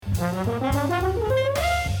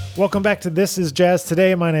Welcome back to This is Jazz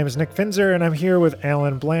Today. My name is Nick Finzer, and I'm here with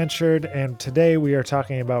Alan Blanchard. And today we are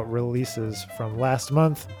talking about releases from last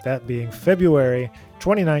month, that being February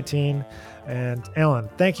 2019. And Alan,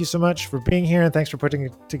 thank you so much for being here, and thanks for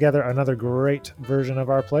putting together another great version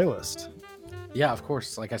of our playlist. Yeah, of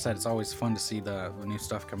course. Like I said, it's always fun to see the new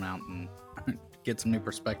stuff coming out and get some new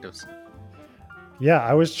perspectives. Yeah,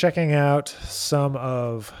 I was checking out some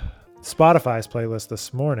of Spotify's playlist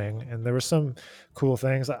this morning, and there were some cool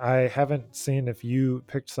things. I haven't seen if you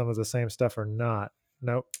picked some of the same stuff or not.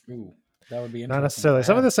 Nope. Ooh, that would be Not interesting if necessarily. I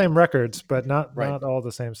Some of have. the same records, but not Right. all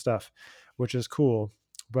the same stuff, which is cool.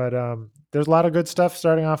 But there's a lot of good stuff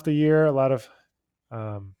starting off the year. A lot of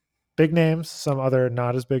big names, some other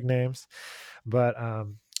not as big names. But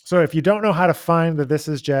so if you don't know how to find the This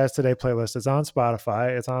Is Jazz Today playlist, it's on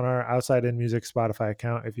Spotify. It's on our Outside In Music Spotify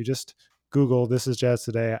account. If you just Google This Is Jazz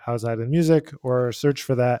Today Outside In Music or search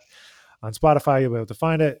for that on Spotify, you'll be able to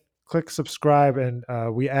find it. Click subscribe, and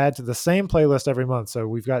we add to the same playlist every month. So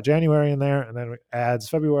we've got January in there, and then it adds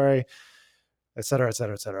February, et cetera, et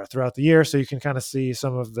cetera, et cetera, throughout the year. So you can kind of see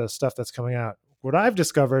some of the stuff that's coming out. What I've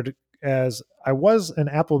discovered, as I was an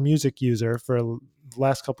Apple Music user for the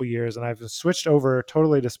last couple of years, and I've switched over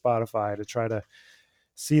totally to Spotify to try to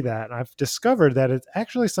see that. And I've discovered that it's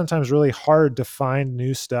actually sometimes really hard to find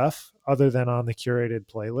new stuff other than on the curated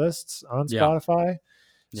playlists on Yeah. Spotify.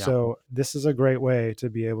 Yeah. So this is a great way to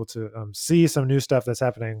be able to see some new stuff that's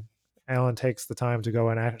happening. Alan takes the time to go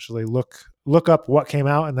and actually look up what came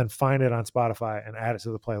out and then find it on Spotify and add it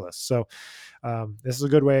to the playlist. So this is a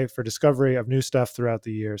good way for discovery of new stuff throughout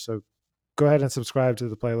the year. So go ahead and subscribe to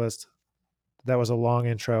the playlist. That was a long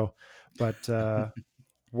intro, but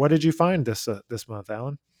what did you find this month,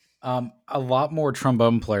 Alan? A lot more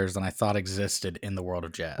trombone players than I thought existed in the world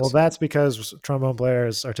of jazz. Well, that's because trombone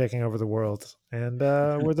players are taking over the world, and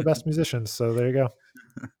we're the best musicians. So there you go.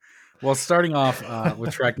 Well, starting off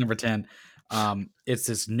with track number 10, it's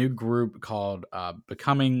this new group called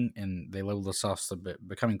Becoming, and they labeled themselves the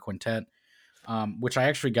Becoming Quintet, which I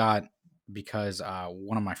actually got because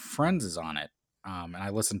one of my friends is on it, and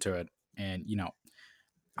I listened to it, and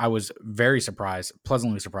I was very surprised,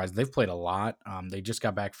 pleasantly surprised. They've played a lot. They just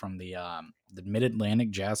got back from the Mid Atlantic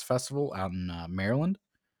Jazz Festival out in Maryland,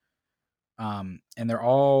 and they're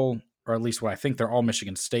all, or at least what I think, they're all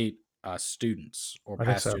Michigan State students or I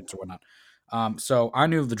think past so. students or whatnot. So I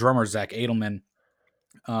knew the drummer Zach Edelman,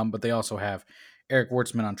 but they also have Eric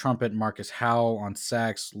Wartzman on trumpet, Marcus Howell on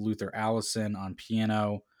sax, Luther Allison on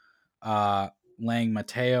piano, Lang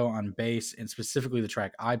Mateo on bass, and specifically the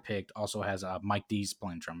track I picked also has Mike Dees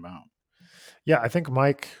playing trombone. Yeah, I think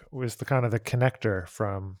Mike was the kind of the connector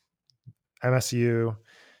from MSU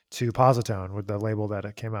to Positone with the label that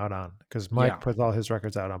it came out on, because Mike put all his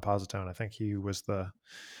records out on Positone. I think he was the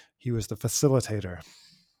facilitator.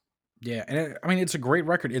 Yeah, and I mean, it's a great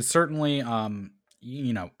record. It's certainly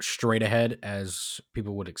straight ahead as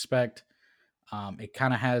people would expect. It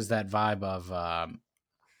kind of has that vibe of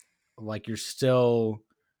like you're still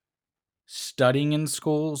studying in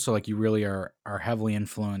school, so like you really are heavily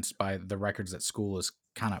influenced by the records that school is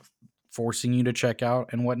kind of forcing you to check out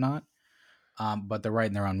and whatnot. But they're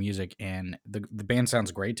writing their own music, and the band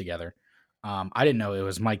sounds great together. I didn't know it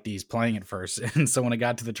was Mike Dees playing at first, and so when I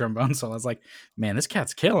got to the trombone solo, I was like, "Man, this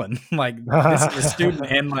cat's killing!" Like this is a student,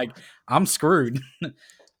 and like I'm screwed.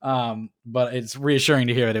 But it's reassuring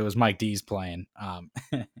to hear that it was Mike Dees playing.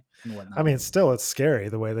 And whatnot. I mean, still, it's scary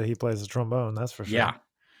the way that he plays the trombone. That's for sure.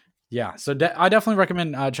 Yeah. So I definitely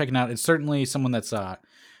recommend checking out. It's certainly someone that's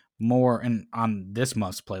more and on this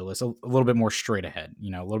month's playlist a little bit more straight ahead.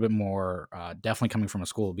 A little bit more definitely coming from a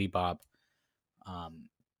school of bebop.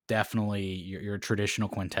 Definitely your traditional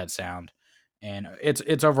quintet sound, and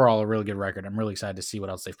it's overall a really good record. I'm really excited to see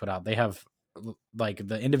what else they've put out. They have, like,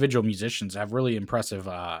 the individual musicians have really impressive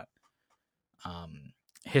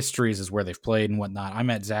histories as where they've played and whatnot. I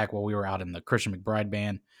met Zach while we were out in the Christian McBride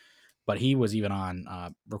band, but he was even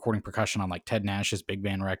on recording percussion on like Ted Nash's big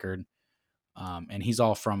band record. And he's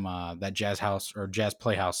all from that Jazz House or Jazz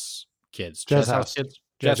Playhouse kids. Jazz House Kids?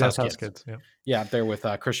 Yeah, Jazz House Kids. Yeah. Yeah, up there with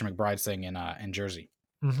Christian McBride's thing in Jersey.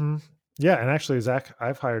 Mm-hmm. Yeah, and actually, Zach,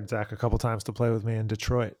 I've hired Zach a couple times to play with me in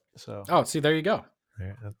Detroit. So see, there you go.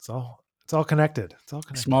 yeah, it's all connected. It's all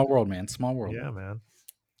connected. Small world, man. Small world. Yeah, man.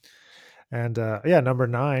 And number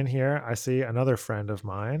 9 here, I see another friend of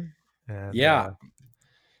mine. And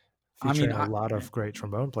featuring a lot of great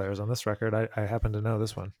trombone players on this record. I happen to know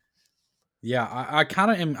this one. Yeah, I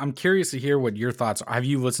kind of am. I'm curious to hear what your thoughts are. Have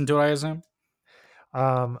you listened to it, I assume?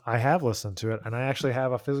 I have listened to it, and I actually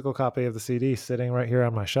have a physical copy of the CD sitting right here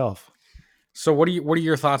on my shelf. So what are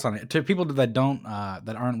your thoughts on it? To people that don't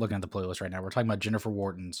that aren't looking at the playlist right now, we're talking about Jennifer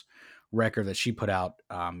Wharton's record that she put out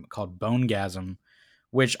called Bonegasm,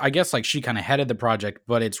 which I guess like she kind of headed the project,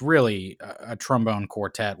 but it's really a trombone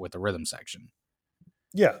quartet with a rhythm section.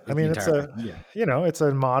 Yeah, I Is the mean, it's entire a thing. Yeah. it's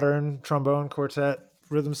a modern trombone quartet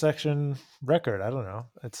rhythm section record. I don't know.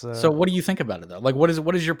 It's So a what do you think about it though? Like what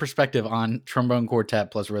is your perspective on trombone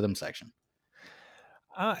quartet plus rhythm section?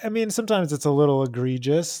 I mean, sometimes it's a little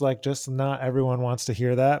egregious, like just not everyone wants to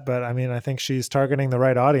hear that. But I mean, I think she's targeting the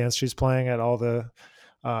right audience. She's playing at all the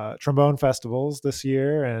trombone festivals this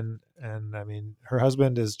year, and I mean, her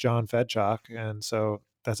husband is John Fedchock, and so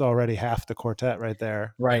that's already half the quartet right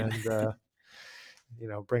there. Right. And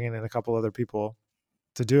bringing in a couple other people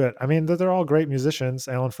to do it. I mean, they're all great musicians.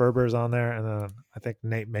 Alan Ferber's on there, and then I think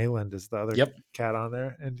Nate Mayland is the other Yep. cat on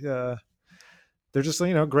there, and they're just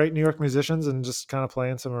great New York musicians and just kind of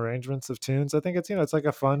playing some arrangements of tunes. I think it's it's like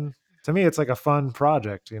a fun to me. It's like a fun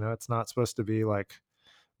project. It's not supposed to be like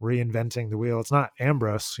reinventing the wheel. It's not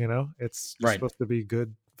Ambrose. It's just Right. supposed to be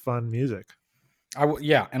good, fun music.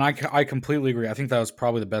 Yeah, and I completely agree. I think that was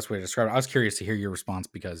probably the best way to describe it. I was curious to hear your response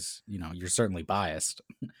because you're certainly biased.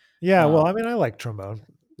 Yeah, well, Um, I mean, I like trombone,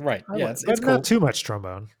 right. Yeah, it's but not cool. too much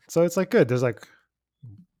trombone. So it's like good. There's like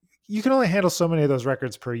you can only handle so many of those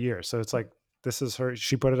records per year. So it's like this is her.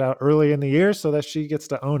 She put it out early in the year so that she gets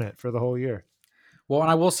to own it for the whole year. Well,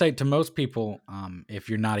 and I will say to most people, if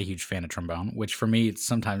you're not a huge fan of trombone, which for me it's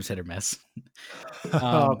sometimes hit or miss,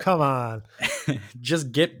 Oh, um, come on.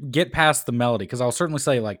 just get past the melody because I'll certainly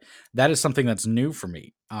say like that is something that's new for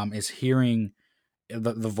me. Is hearing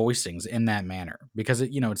the voicings in that manner because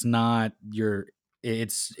it's not your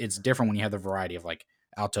it's different when you have the variety of like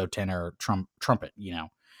alto, tenor, trumpet,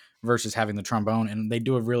 versus having the trombone, and they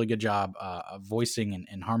do a really good job of voicing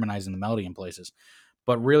and harmonizing the melody in places.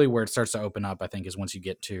 But really, where it starts to open up, I think, is once you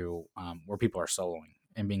get to where people are soloing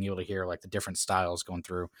and being able to hear like the different styles going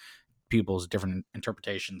through people's different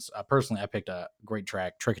interpretations. Personally, I picked a great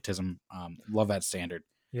track, Tricketism. Love that standard,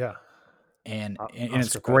 Yeah. and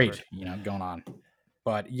it's Oscar Peterburg. great, going on.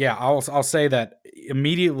 But yeah, I'll say that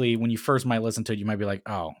immediately when you first might listen to it, you might be like,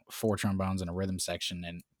 oh, four trombones and a rhythm section,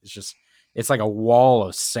 and it's like a wall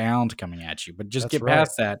of sound coming at you. But just That's get right.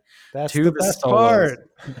 past that That's to the the best solos.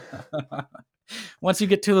 part. Once you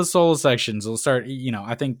get to the solo sections, it'll start.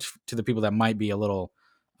 I think to the people that might be a little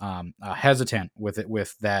hesitant with it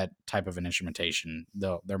with that type of an instrumentation,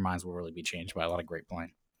 their minds will really be changed by a lot of great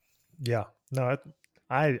playing. Yeah. No,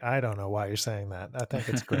 I don't know why you're saying that. I think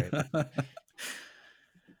it's great.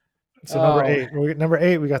 So number Oh 8, number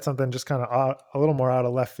 8, we got something just kind of a little more out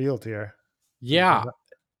of left field here. yeah,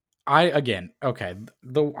 I again, okay.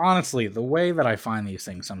 The honestly, the way that I find these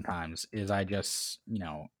things sometimes is I just,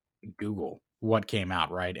 Google what came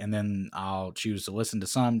out, right? And then I'll choose to listen to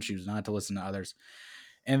some, choose not to listen to others.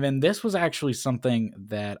 And then this was actually something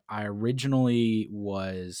that I originally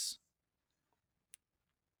was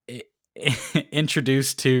i-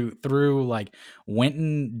 introduced to through like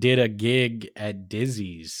Winton did a gig at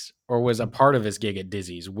Dizzy's or was a part of his gig at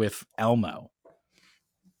Dizzy's with Elmo.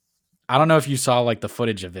 I don't know if you saw like the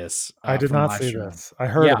footage of this I did from not live see streaming. this. I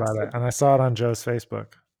heard Yeah, about it and I saw it on Joe's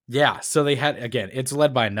Facebook. yeah, so they had again, it's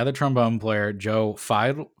led by another trombone player, Joe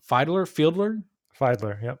Fiedler,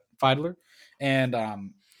 yep. Fiedler, and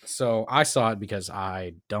so I saw it because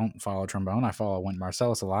I don't follow trombone. I follow Wynton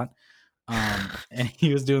Marsalis a lot, and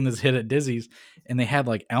he was doing this hit at Dizzy's, and they had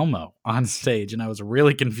like Elmo on stage, and I was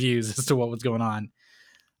really confused as to what was going on.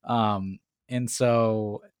 Um, and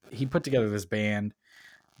so he put together this band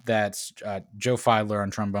that's Joe Fiedler on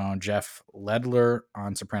trombone, Jeff Ledler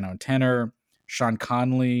on soprano and tenor, Sean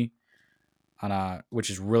Conley on which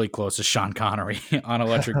is really close to Sean Connery on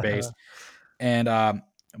electric bass, and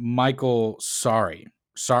Michael Saren,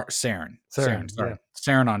 Saren, yeah. sorry,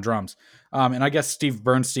 Saren on drums. And I guess Steve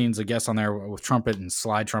Bernstein's a guest on there with trumpet and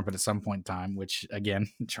slide trumpet at some point in time, which again,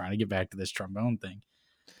 trying to get back to this trombone thing.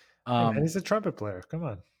 Hey man, Um, he's a trumpet player. Come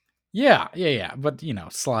on. yeah. But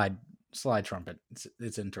slide trumpet.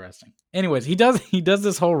 It's interesting. Anyways, he does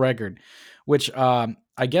this whole record, which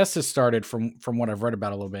I guess has started from what I've read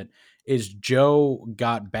about a little bit. Is Joe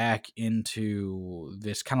got back into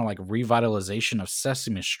this kind of like revitalization of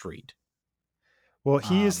Sesame Street. Well, Um,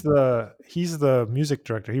 he's the music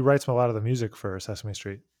director. He writes a lot of the music for Sesame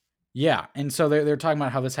Street. yeah, and so they're talking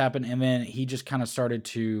about how this happened, and then he just kind of started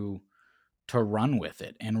to run with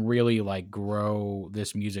it and really like grow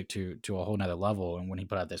this music to a whole nother level. And when he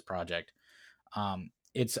put out this project,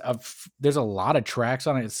 there's a lot of tracks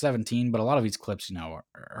on it. It's 17, but a lot of these clips,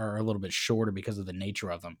 are a little bit shorter because of the nature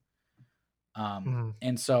of them. Mhm.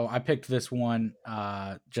 And so I picked this one,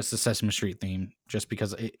 just the Sesame Street theme, just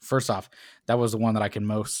because first off, that was the one that I can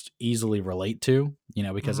most easily relate to,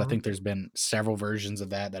 because I Mhm. think there's been several versions of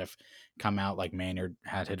that have come out, like Maynard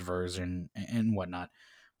had his version and whatnot.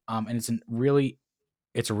 And it's a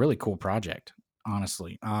really cool project,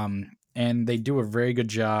 honestly. And they do a very good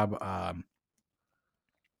job,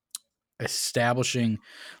 establishing,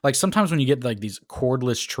 like, sometimes when you get like these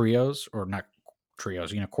chordless trios, or not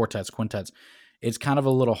trios, quartets, quintets, it's kind of a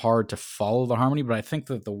little hard to follow the harmony. But I think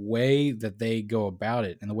that the way that they go about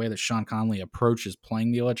it, and the way that Sean Conley approaches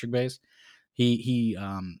playing the electric bass, he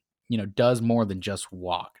does more than just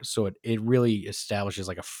walk. So it really establishes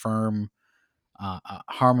like a firm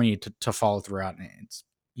harmony to follow throughout. And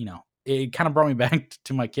it kind of brought me back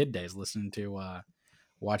to my kid days, listening to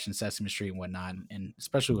watching Sesame Street and whatnot, and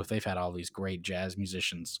especially if they've had all these great jazz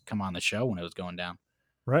musicians come on the show when it was going down.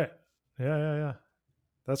 Right. Yeah, yeah, yeah.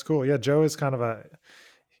 That's cool. Yeah, Joe is kind of a.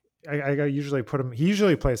 I usually put him. He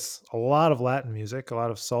usually plays a lot of Latin music, a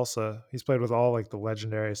lot of salsa. He's played with all like the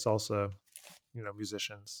legendary salsa,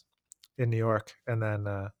 musicians in New York, and then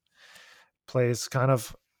plays kind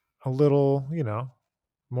of a little,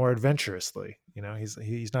 more adventurously.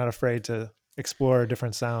 He's not afraid to explore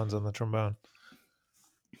different sounds on the trombone.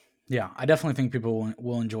 Yeah, I definitely think people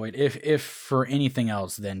will enjoy it. If for anything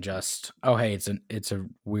else than just, oh hey, it's a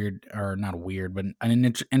weird, or not weird, but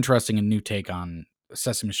an interesting and new take on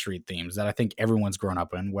Sesame Street themes that I think everyone's grown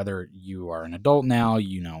up in. Whether you are an adult now,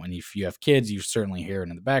 and if you have kids, you certainly hear it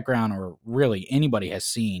in the background, or really anybody has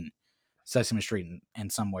seen Sesame Street in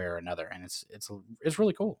some way or another, and it's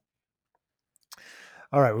really cool.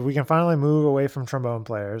 All right, well, we can finally move away from trombone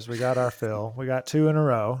players. We got our fill. We got two in a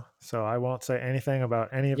row, so I won't say anything about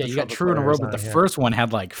any of Yeah, the you got trumpet True in a row, players but the on here. first one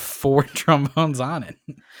had like four trombones on it.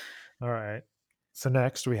 All right. So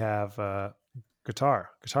next we have guitar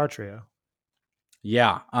trio.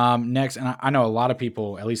 Yeah. Next, and I know a lot of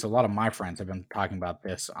people, at least a lot of my friends, have been talking about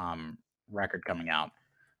this record coming out,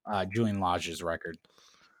 Julian Lodge's record,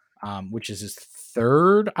 which is his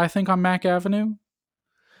third, I think, on Mac Avenue.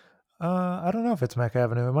 I don't know if it's Mac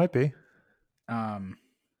Avenue. It might be. Um,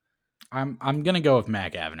 I'm gonna go with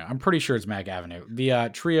Mac Avenue. I'm pretty sure it's Mac Avenue. The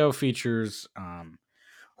trio features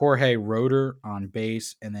Jorge Roeder on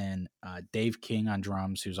bass, and then Dave King on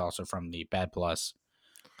drums, who's also from the Bad Plus,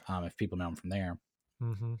 if people know him from there.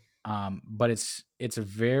 Hmm. But it's a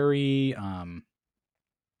very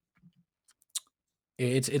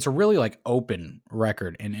it's a really like open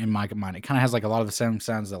record in my mind. It kind of has like a lot of the same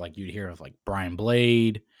sounds that like you'd hear of like Brian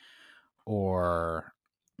Blade, or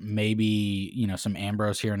maybe some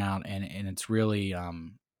Ambrose here and out, and it's really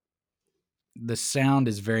the sound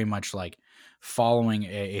is very much like following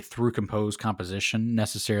a through composed composition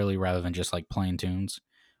necessarily, rather than just like playing tunes,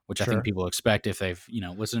 which I think Sure. people expect if they've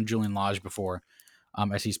listened to Julian Lodge before,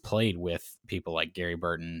 as he's played with people like Gary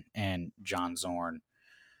Burton and John Zorn.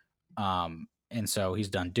 And so he's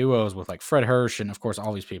done duos with like Fred Hirsch and of course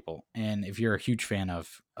all these people. And if you're a huge fan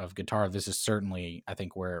of guitar, this is certainly, I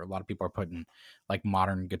think, where a lot of people are putting like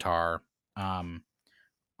modern guitar, um,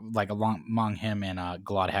 like among him and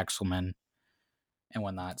Glad Hexelman and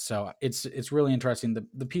whatnot. So it's really interesting.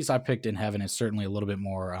 The piece I picked, In Heaven, is certainly a little bit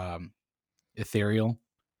more ethereal.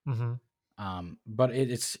 Hmm. But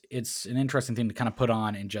it's an interesting thing to kind of put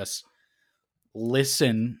on and just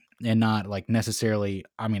listen, and not like necessarily,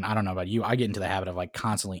 I mean, I don't know about you, I get into the habit of like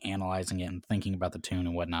constantly analyzing it and thinking about the tune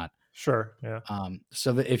and whatnot. Sure. Yeah.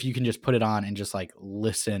 So that if you can just put it on and just like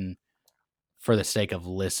listen for the sake of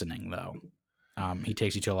listening, though, he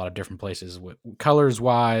takes you to a lot of different places with colors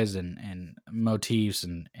wise, and motifs,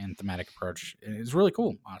 and thematic approach. And it's really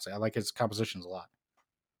cool, honestly. I like his compositions a lot.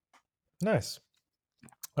 Nice.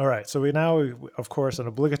 All right. So of course, an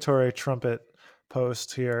obligatory trumpet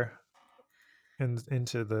post here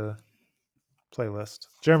into the playlist.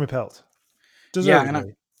 Jeremy Pelt, Yeah, and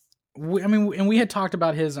deservedly. I mean, and we had talked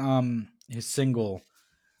about his single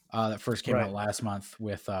that first came out Right. last month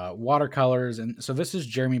with Watercolors. And so this is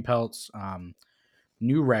Jeremy Pelt's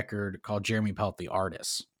new record called Jeremy Pelt the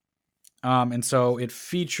Artist. And so it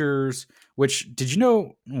features, which did you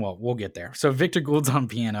know? Well, we'll get there. So Victor Gould's on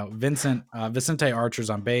piano, Vicente Archer's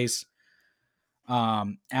on bass,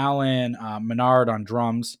 Alan Menard on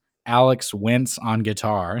drums, Alex Wentz on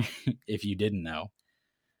guitar, if you didn't know,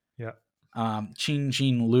 Yeah. Chin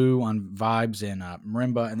Chin Liu on vibes and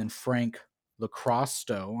marimba, and then Frank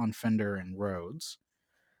Lacrosto on Fender and Rhodes.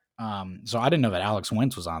 So I didn't know that Alex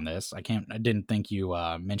Wentz was on this. I didn't think you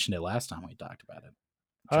mentioned it last time we talked about it.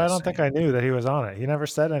 I Just don't think saying. I knew that he was on it. He never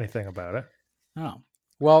said anything about it. Oh,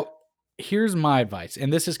 well, here's my advice,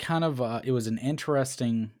 and this is kind of it was an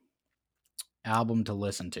interesting album to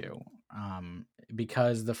listen to.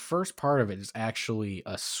 because the first part of it is actually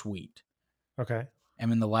a suite. Okay.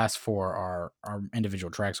 And then the last four are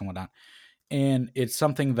individual tracks and whatnot. And it's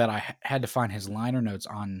something that I had to find his liner notes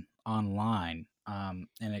on online, and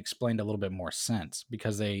it explained a little bit more sense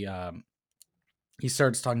because he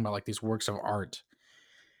starts talking about like these works of art,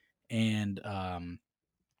 and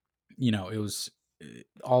it was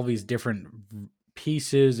all these different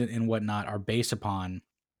pieces and whatnot are based upon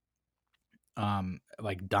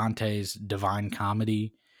like Dante's Divine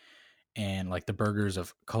Comedy and like the Burgers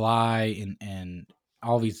of Calais and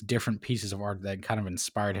all these different pieces of art that kind of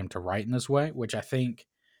inspired him to write in this way, which I think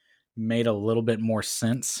made a little bit more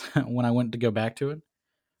sense when I went to go back to it,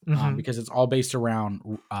 Mm-hmm. because it's all based around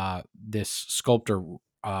this sculptor,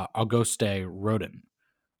 Auguste Rodin,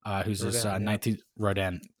 who's this Rodin. Yeah. 19th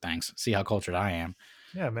Rodin. Thanks. See how cultured I am.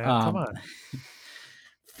 Yeah, man. Come Um, on.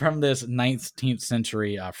 from this 19th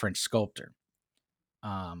century French sculptor.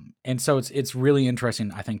 And so it's really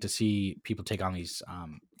interesting, I think, to see people take on these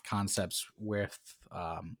concepts with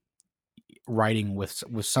um, writing with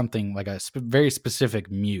something like a very specific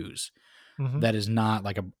muse Mm-hmm. that is not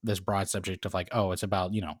like a this broad subject of like, oh, it's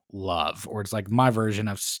about love, or it's like my version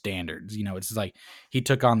of standards. It's like he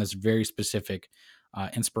took on this very specific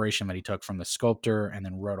inspiration that he took from the sculptor and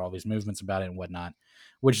then wrote all these movements about it and whatnot,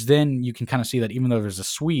 which then you can kind of see that even though there's a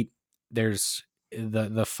suite, there's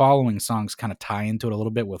the following songs kind of tie into it a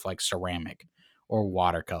little bit with like ceramic or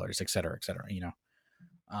watercolors, et cetera.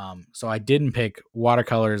 So I didn't pick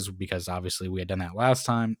watercolors because obviously we had done that last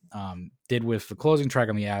time. Did with the closing track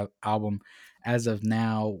on the album as of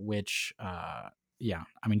now, which, yeah,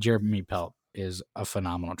 I mean, Jeremy Pelt is a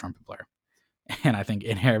phenomenal trumpet player. And I think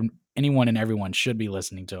anyone and everyone should be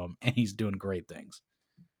listening to him, and he's doing great things.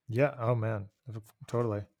 Yeah. Oh man.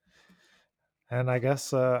 Totally. And I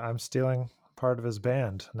guess I'm stealing part of his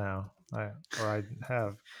band now. I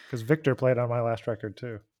have because Victor played on my last record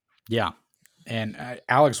too. Yeah. And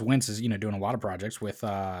Alex Wentz is, doing a lot of projects with,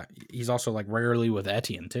 he's also like rarely with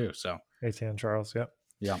Etienne too. So, ATN Charles. Yep.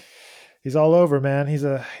 yeah, He's all over, man. He's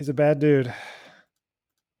a bad dude.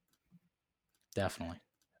 definitely.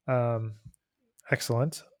 Um,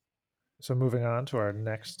 excellent. So moving on to our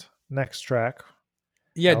next track,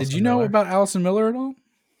 Yeah. Did you Alison know Miller. about Allison Miller at all?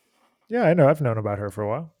 Yeah, I know. I've known about her for a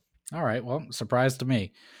while. All right. Well, surprise to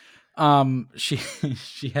me. She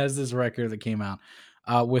she has this record that came out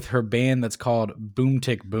with her band that's called Boom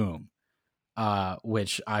Tick Boom,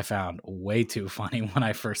 which I found way too funny when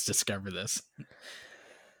I first discovered this.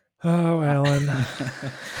 Oh, Alan.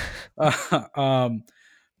 Um,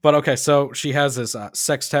 but okay, so she has this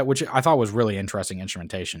sextet, which I thought was really interesting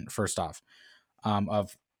instrumentation. First off,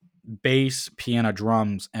 of bass, piano,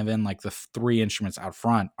 drums, and then like the three instruments out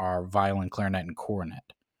front are violin, clarinet, and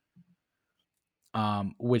cornet.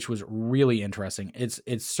 Which was really interesting.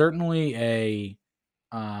 It's certainly a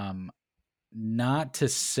um, not to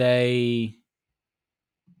say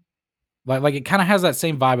like it kind of has that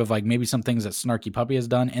same vibe of like maybe some things that Snarky Puppy has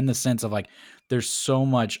done, in the sense of like there's so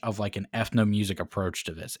much of like an ethno music approach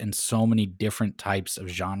to this, and so many different types of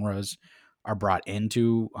genres are brought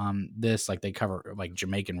into this. Like they cover like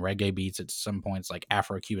Jamaican reggae beats at some points, like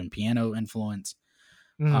Afro Cuban piano influence,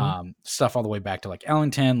 Hmm. stuff all the way back to like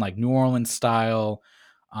Ellington, like New Orleans style,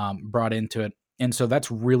 brought into it. And so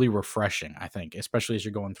that's really refreshing, I think, especially as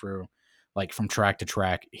you're going through like from track to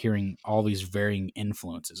track, hearing all these varying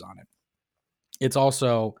influences on it. It's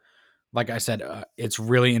also, like I said, it's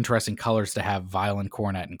really interesting colors to have violin,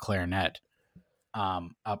 cornet, and clarinet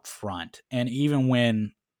up front. And even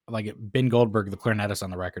when like Ben Goldberg, the clarinetist on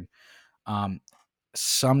the record, um,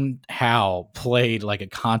 somehow played like a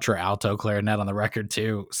contra alto clarinet on the record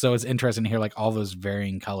too. So it's interesting to hear like all those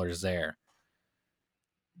varying colors there.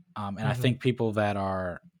 And I Hmm. think people that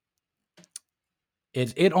are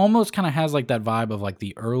it almost kind of has like that vibe of like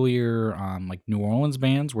the earlier like New Orleans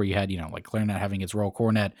bands where you had like clarinet having its role,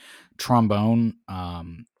 cornet, trombone,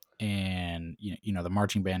 and the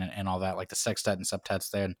marching band and all that, like the sextet and septets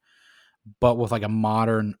then, but with like a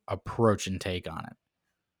modern approach and take on it.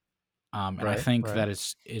 And I Right. think Right. that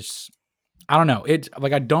is I don't know. It's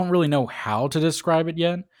like I don't really know how to describe it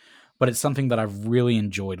yet, but it's something that I've really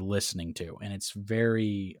enjoyed listening to, and it's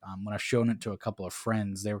very. When I've shown it to a couple of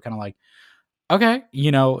friends, they were kind of like, "Okay,"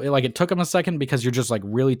 like it took them a second because you're just like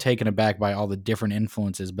really taken aback by all the different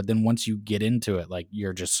influences, but then once you get into it, like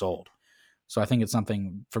you're just sold. So I think it's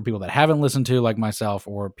something for people that haven't listened to, like myself,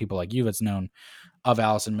 or people like you that's known of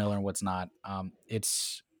Allison Miller and what's not.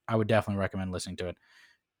 It's I would definitely recommend listening to it.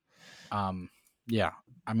 Um, yeah,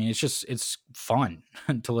 I mean, it's fun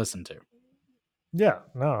to listen to. Yeah.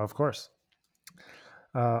 No. Of course.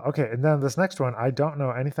 Okay. And then this next one, I don't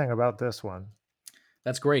know anything about this one.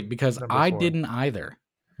 That's great because number I 4. didn't either.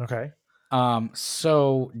 Okay.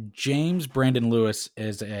 So James Brandon Lewis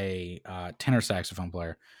is a tenor saxophone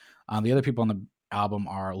player. The other people on the album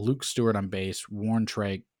are Luke Stewart on bass, Warren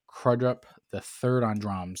Trey Crudrup the third on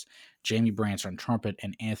drums, Jamie Branch on trumpet,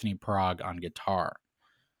 and Anthony Prague on guitar.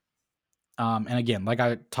 And again, like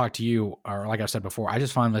I talked to you, or like I said before, I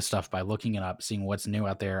just find this stuff by looking it up, seeing what's new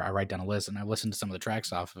out there. I write down a list, and I listened to some of the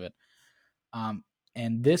tracks off of it. Um,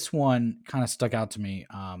 and this one kind of stuck out to me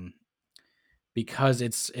because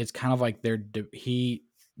it's kind of like he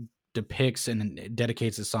depicts and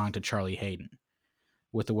dedicates the song to Charlie Hayden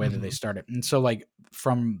with the way that they Hmm. start it. And so, like,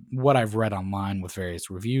 from what I've read online with various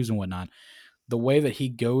reviews and whatnot, the way that he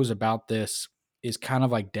goes about this is kind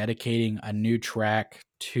of like dedicating a new track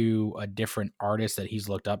to a different artist that he's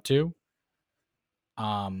looked up to.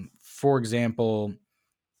 For example,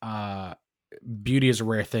 uh, Beauty is a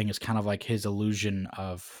Rare Thing is kind of like his allusion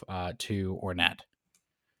of to Ornette.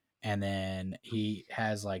 And then he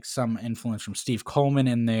has like some influence from Steve Coleman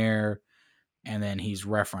in there, and then he's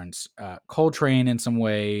referenced Coltrane in some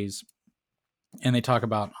ways, and they talk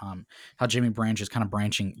about how Jimmy Branch is kind of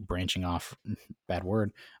branching off, bad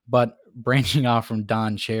word, but branching off from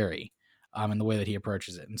Don Cherry, in the way that he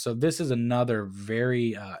approaches it. And so this is another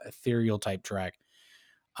very ethereal type track.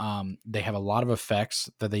 They have a lot of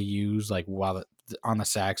effects that they use, like while on the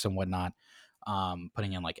sax and whatnot,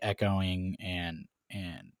 putting in like echoing and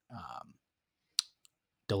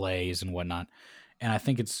delays and whatnot. And I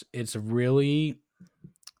think it's really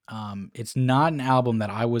it's not an album that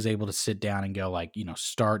I was able to sit down and go like,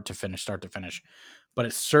 start to finish, but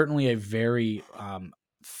it's certainly a very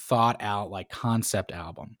thought out like concept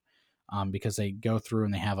album. Because they go through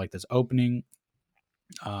and they have like this opening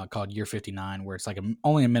called Year 59, where it's like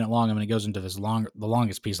only a minute long, and it goes into the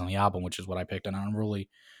longest piece on the album, which is what I picked on Unruly,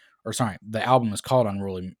 or sorry, the album is called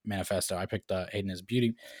Unruly Manifesto. I picked Aiden is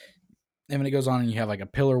Beauty. And then it goes on and you have like a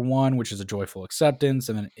pillar one, which is a joyful acceptance,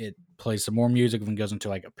 and then it plays some more music and then goes into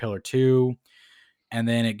like a pillar two, and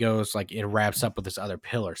then it goes like it wraps up with this other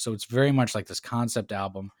pillar. So it's very much like this concept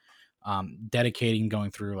album, dedicating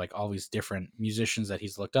going through like all these different musicians that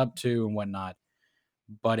he's looked up to and whatnot.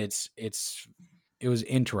 But it was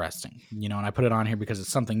interesting, and I put it on here because it's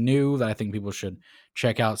something new that I think people should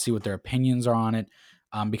check out, see what their opinions are on it.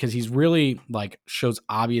 Because he's really like shows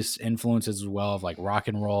obvious influences as well of like rock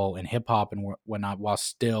and roll and hip hop and whatnot, while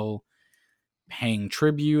still paying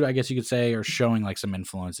tribute, I guess you could say, or showing like some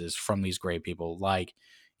influences from these great people like,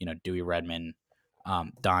 Dewey Redman,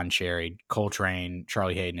 Don Cherry, Coltrane,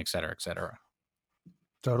 Charlie Hayden, et cetera, et cetera.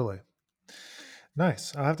 Totally.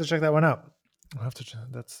 Nice. I'll have to check that one out. I'll have to.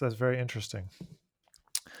 That's very interesting.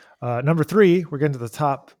 Number 3, we're getting to the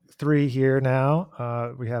top 3 here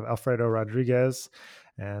now. We have Alfredo Rodriguez,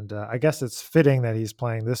 and I guess it's fitting that he's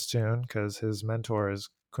playing this tune because his mentor is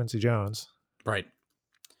Quincy Jones. Right.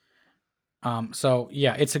 So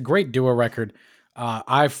yeah, it's a great duo record.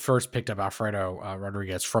 I first picked up Alfredo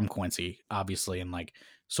Rodriguez from Quincy, obviously, and like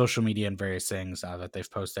social media and various things that they've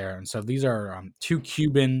posted there. And so these are two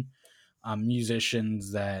Cuban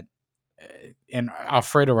musicians that, and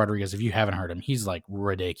Alfredo Rodriguez, if you haven't heard him, he's like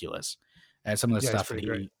ridiculous at some of the Yeah, he's stuff that pretty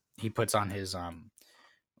great. he puts on his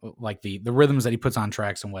like the rhythms that he puts on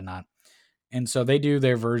tracks and whatnot. And so they do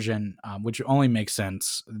their version, which only makes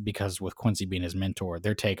sense because with Quincy being his mentor,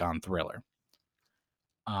 their take on Thriller.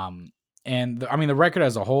 I mean, the record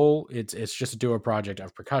as a whole, it's just a duo project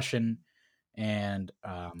of percussion and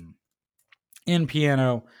in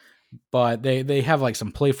piano, but they have like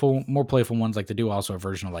some more playful ones. Like they do also a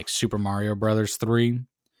version of like Super Mario Brothers 3.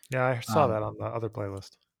 Yeah, I saw Um, that on the other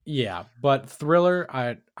playlist. yeah, but Thriller,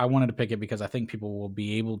 I wanted to pick it because I think people will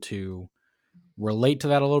be able to relate to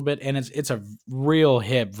that a little bit, and it's a real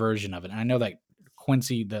hip version of it. And I know that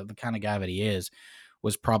Quincy, the kind of guy that he is,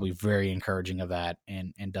 was probably very encouraging of that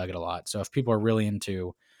and dug it a lot. So if people are really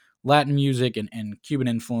into Latin music and Cuban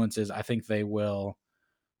influences, I think they will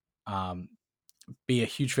um, be a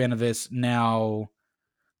huge fan of this. Now,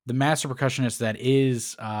 the master percussionist that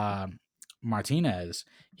is Martinez,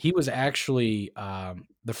 he was actually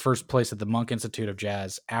the first place at the Monk Institute of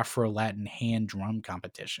Jazz Afro Latin hand drum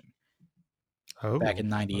competition back Oh, in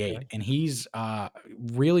 '98, okay. and he's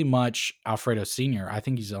really much Alfredo Senior. I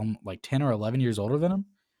think he's like 10 or 11 years older than him.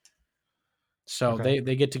 So Okay.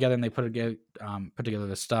 they get together and they put together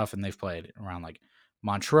this stuff, and they've played around like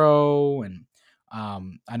Montreux and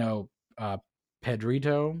I know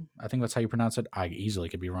Pedrito. I think that's how you pronounce it. I easily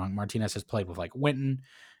could be wrong. Martinez has played with like Wynton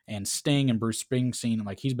and Sting and Bruce Springsteen.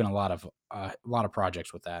 Like he's been a lot of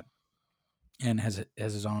projects with that, and has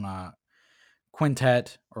his own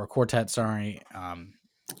quintet or quartet. Sorry,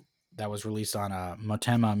 that was released on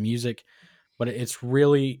Motema Music. but it's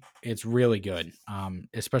really good.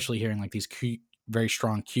 Especially hearing like these very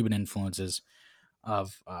strong Cuban influences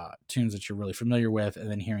of tunes that you're really familiar with,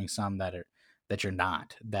 and then hearing some that you're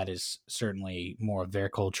not. That is certainly more of their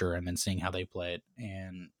culture, and then seeing how they play it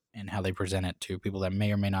and how they present it to people that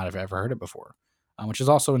may or may not have ever heard it before, which is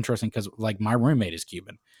also interesting because like my roommate is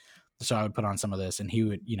Cuban, so I would put on some of this, and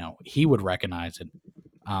he would recognize it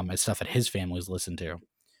as stuff that his family's listened to,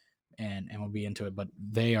 and would be into it. But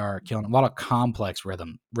they are killing a lot of complex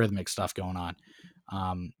rhythmic stuff going on,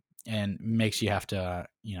 and makes you have to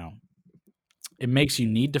it makes you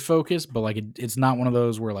need to focus, but like it's not one of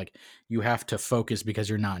those where like you have to focus because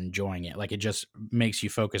you're not enjoying it. Like it just makes you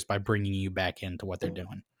focus by bringing you back into what they're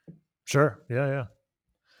doing. Sure. Yeah, yeah.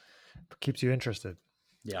 Keeps you interested.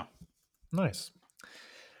 Yeah. Nice.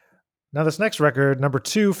 Now this next record, number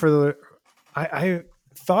two for the, I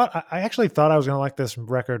actually thought I was going to like this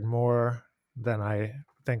record more than I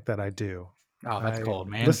think that I do. Oh, that's I cold,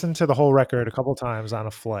 man. listened to the whole record a couple times on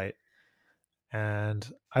a flight, and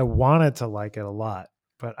I wanted to like it a lot,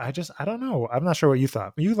 but I don't know. I'm not sure what you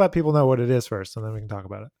thought. You let people know what it is first, and then we can talk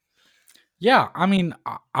about it. Yeah, I mean,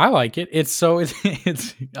 I like it. It's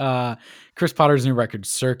Chris Potter's new record,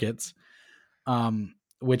 Circuits.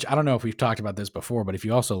 Which I don't know if we've talked about this before, but if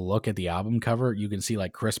you also look at the album cover, you can see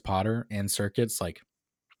like Chris Potter and Circuits like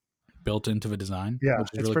built into the design, Yeah, which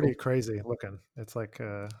is it's really pretty cool. crazy looking. It's like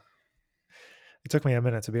it took me a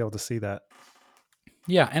minute to be able to see that.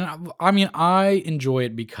 Yeah, and I mean, I enjoy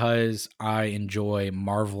it because I enjoy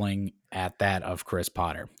marveling at that of Chris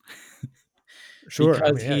Potter Sure.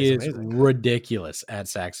 I because mean, yeah, he he's is amazing. ridiculous at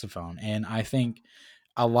saxophone, and I think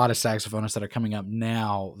a lot of saxophonists that are coming up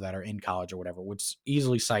now that are in college or whatever would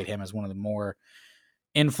easily cite him as one of the more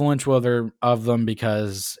influential of them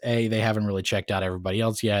because A, they haven't really checked out everybody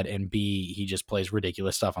else yet, and B, he just plays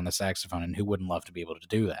ridiculous stuff on the saxophone, and who wouldn't love to be able to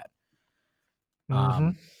do that? Hmm.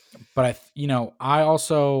 Um, but I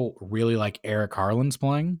also really like Eric Harlan's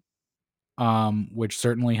playing, which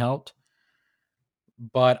certainly helped.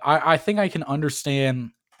 But I think I can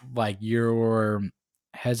understand like your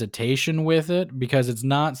hesitation with it because it's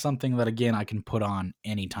not something that again I can put on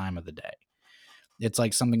any time of the day. It's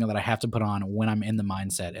like something that I have to put on when I'm in the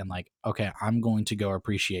mindset and like, okay, I'm going to go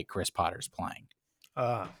appreciate Chris Potter's playing.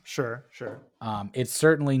 Sure, sure. It's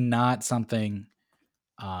certainly not something,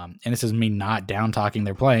 and this is me not down talking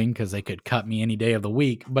their playing because they could cut me any day of the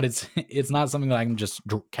week, but it's it's not something that I can just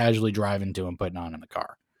casually drive into and putting on in the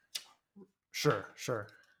car. Sure, sure.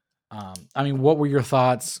 I mean, what were your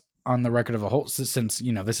thoughts on the record of a whole? Since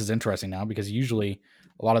this is interesting now because usually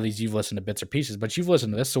a lot of these you've listened to bits or pieces, but you've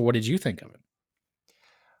listened to this. So what did you think of it?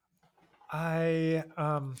 I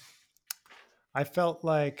um I felt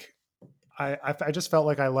like I just felt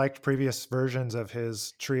like I liked previous versions of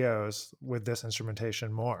his trios with this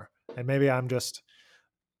instrumentation more. And maybe I'm just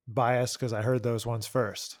biased because I heard those ones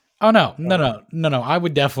first. Oh no, no, But no, no, no. I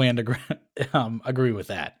would definitely agree with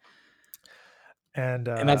that. and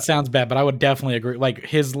And that sounds bad, but I would definitely agree. Like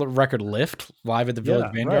his record "Lift" live at the Village yeah,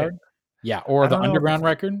 right. Vanguard, yeah, or I the don't know if Underground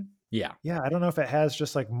record, yeah, I don't know if it has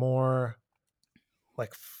just like more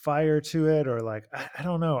like fire to it or like I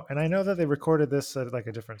don't know. And I know that they recorded this at like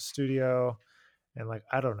a different studio and like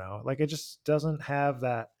I don't know. Like it just doesn't have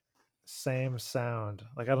that same sound.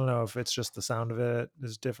 Like I don't know if it's just the sound of it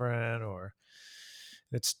is different or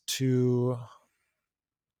it's too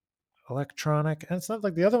electronic. And it's not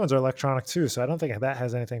like the other ones are electronic too, so I don't think that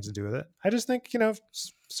has anything to do with it. I just think,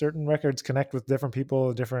 certain records connect with different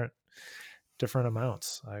people, different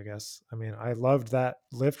amounts, I guess. I mean, I loved that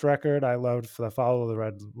Lift record. I loved the Follow the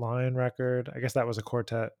Red Line record. I guess that was a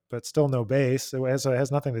quartet, but still no bass. So it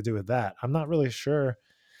has nothing to do with that. I'm not really sure,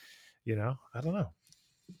 I don't know.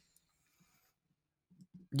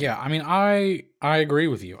 yeah. I mean, I agree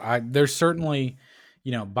with you. There's certainly,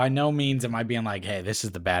 by no means am I being like, hey, this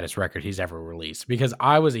is the baddest record he's ever released because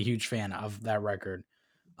I was a huge fan of that record,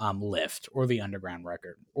 Lift, or the Underground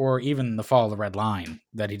record, or even the Follow the Red Line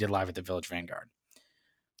that he did live at the Village Vanguard.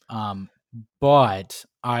 Um, but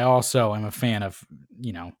I also am a fan of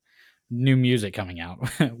new music coming out,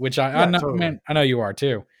 which I Yeah, know, totally. man, I know you are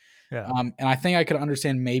too. Yeah, And I think I could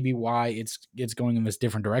understand maybe why it's going in this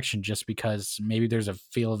different direction, just because maybe there's a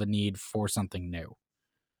feel of a need for something new.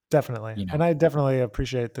 definitely. You know, And I definitely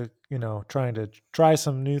appreciate trying to try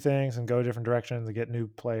some new things and go different directions and get new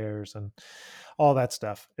players and all that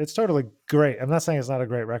stuff. It's totally great. I'm not saying it's not a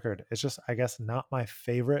great record. It's just, I guess, not my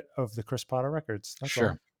favorite of the Chris Potter records. That's all.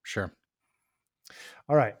 sure, sure.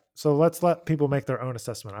 All right. So let's let people make their own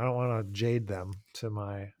assessment. I don't want to jade them to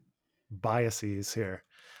my biases here.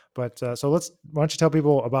 But so why don't you tell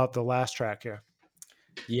people about the last track here?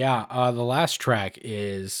 Yeah, the last track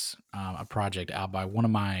is a project out by one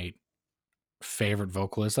of my favorite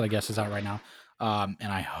vocalists that I guess is out right now.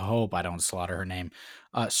 And I hope I don't slaughter her name.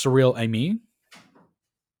 Surreal Amy.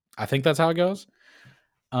 I think that's how it goes.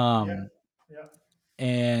 Yeah, Um, yeah.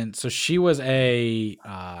 and so she was a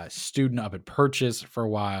student up at Purchase for a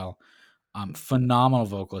while. Phenomenal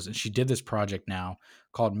vocalist, and she did this project now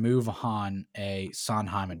called "Move On: A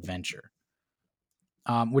Sondheim Adventure,"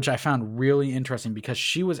 which I found really interesting because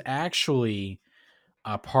she was actually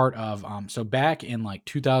a part of. So back in like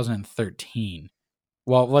 2013.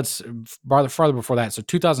 Well, let's farther before that. So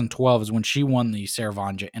 2012 is when she won the Sarah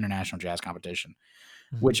Vaughan International Jazz Competition,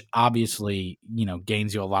 Mhm. which obviously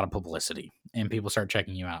gains you a lot of publicity, and people start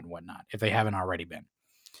checking you out and whatnot if they haven't already been.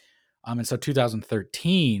 And so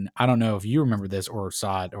 2013, I don't know if you remember this or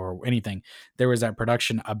saw it or anything. There was that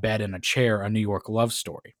production, A Bed and a Chair, a New York love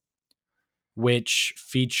story, which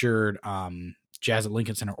featured Jazz at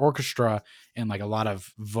Lincoln Center Orchestra and like a lot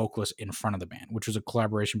of vocalists in front of the band, which was a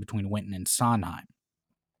collaboration between Wynton and Sondheim.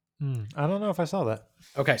 I don't know if I saw that.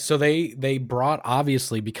 Okay, so they brought,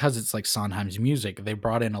 obviously, because it's like Sondheim's music, they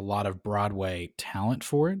brought in a lot of Broadway talent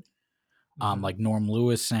for it. Mhm. Like Norm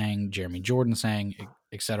Lewis sang, Jeremy Jordan sang,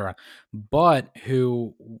 etc. But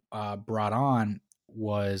who brought on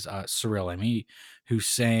was Cyril Amy, who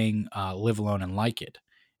sang "Live Alone and Like It,"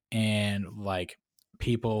 and like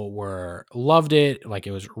people were loved it. Like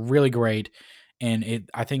it was really great, and it.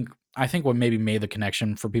 I think what maybe made the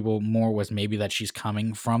connection for people more was maybe that she's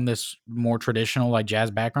coming from this more traditional like jazz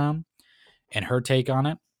background and her take on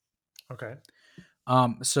it. Okay.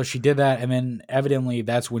 So she did that, and then evidently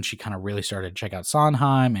that's when she kind of really started to check out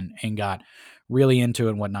Sondheim and got really into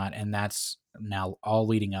it and whatnot. And that's now all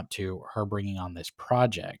leading up to her bringing on this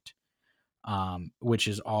project, which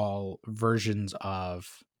is all versions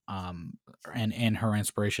of and her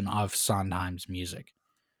inspiration of Sondheim's music.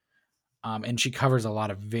 And she covers a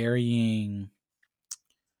lot of varying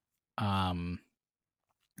um,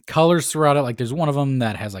 colors throughout it. Like there's one of them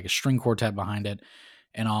that has like a string quartet behind it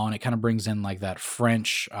and all, and it kind of brings in like that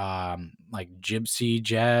French, like gypsy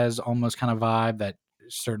jazz almost kind of vibe that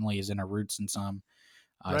certainly is in her roots in some,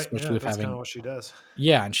 Right. especially Yeah, with that's kind of having, what she does.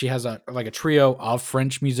 yeah, and she has a like a trio of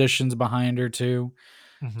French musicians behind her too.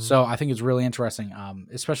 Hmm. So I think it's really interesting,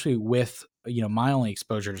 especially with my only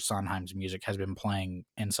exposure to Sondheim's music has been playing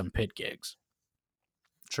in some pit gigs.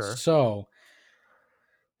 Sure. So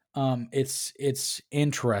it's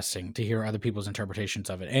interesting to hear other people's interpretations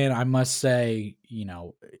of it, and I must say,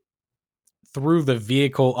 through the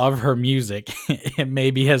vehicle of her music, it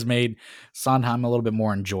maybe has made Sondheim a little bit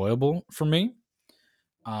more enjoyable for me,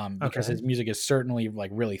 because Okay. his music is certainly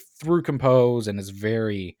like really through compose and is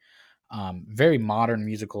very, very modern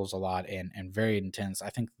musicals a lot and very intense. I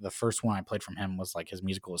think the first one I played from him was like his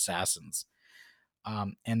musical Assassins,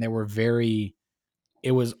 and they were very.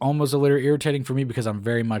 It was almost a little irritating for me because I'm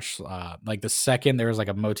very much like the second there was like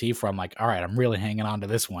a motif where I'm like, all right, I'm really hanging on to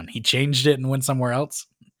this one. He changed it and went somewhere else.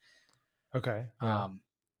 Okay. Yeah. Um,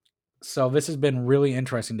 so this has been really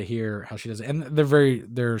interesting to hear how she does it, and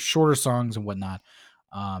they're shorter songs and whatnot,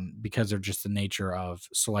 because they're just the nature of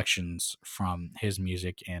selections from his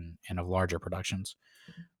music and of larger productions.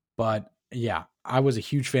 But yeah, I was a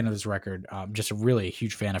huge fan of this record, just a really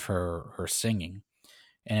huge fan of her singing,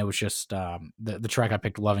 and it was just the track I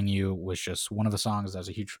picked, "Loving You," was just one of the songs that was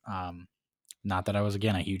a huge, not that I was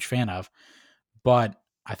again a huge fan of, but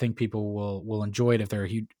I think people will enjoy it if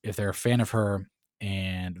if they're a fan of her,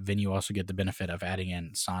 and then you also get the benefit of adding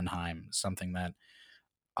in Sondheim, something that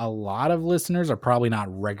a lot of listeners are probably not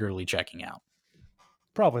regularly checking out.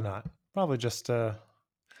 Probably not. Probably just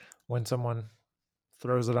when someone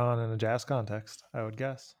throws it on in a jazz context, I would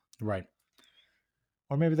guess. Right.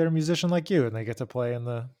 Or maybe they're a musician like you and they get to play in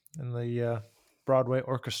the Broadway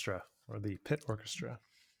orchestra or the pit orchestra.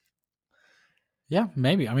 Yeah,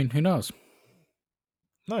 maybe. I mean, who knows?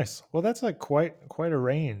 Nice. Well, that's like quite a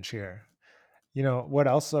range here. You know what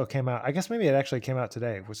else though came out? I guess maybe it actually came out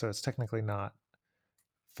today, so it's technically not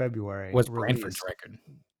February Was Branford's release. record.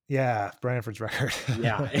 Yeah, Branford's record.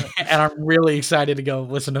 Yeah, and I'm really excited to go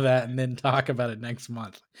listen to that and then talk about it next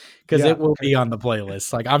month because it Yeah. will be on the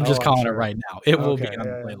playlist. Like, I'm Oh, just I'm calling it sure. right now. It will be Okay. on the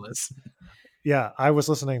Yeah, yeah. playlist. Yeah, I was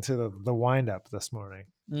listening to the wind up this morning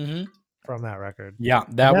Mhm. from that record, Yeah,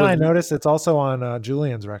 and that then was I noticed it's also on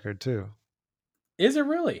Julian's record too. Is it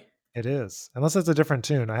really? It is, unless it's a different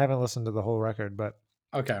tune. I haven't listened to the whole record, but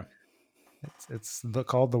Okay.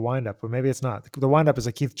 called the wind up, but maybe it's not. The wind up is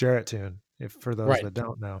a Keith Jarrett tune, if for those Right. that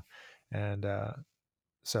don't know, and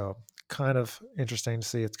so kind of interesting to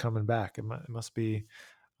see it's coming back. It must be.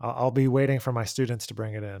 I'll be waiting for my students to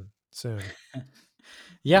bring it in soon.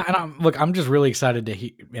 Yeah, and I'm just really excited to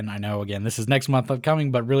hear, and I know again this is next month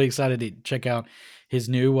upcoming, but really excited to check out his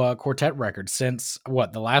new quartet record. Since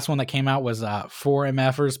what the last one that came out was four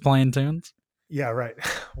MFers playing tunes. Yeah, right.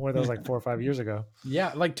 What, that was like 4 or 5 years ago.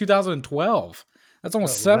 Yeah, like 2012. That's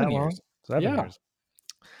almost Oh, seven that long? years. 7 Yeah. years.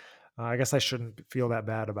 I guess I shouldn't feel that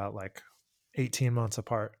bad about like 18 months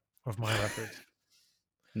apart of my records.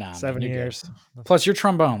 Nah, man, seven you're good. years. That's Plus, your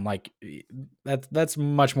trombone, like that's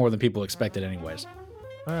much more than people expected, anyways.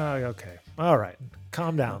 okay. All right.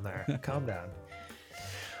 Calm down there. Calm down.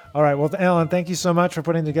 All right. Well, Alan, thank you so much for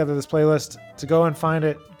putting together this playlist. To go and find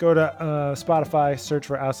it, go to Spotify, search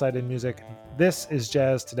for Outside In Music. This is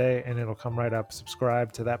Jazz Today, and it'll come right up.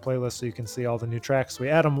 Subscribe to that playlist so you can see all the new tracks. We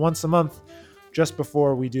add them once a month just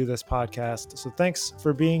before we do this podcast. So thanks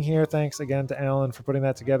for being here. Thanks again to Alan for putting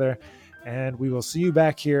that together. And we will see you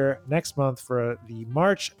back here next month for the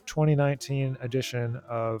March 2019 edition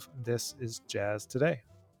of This is Jazz Today.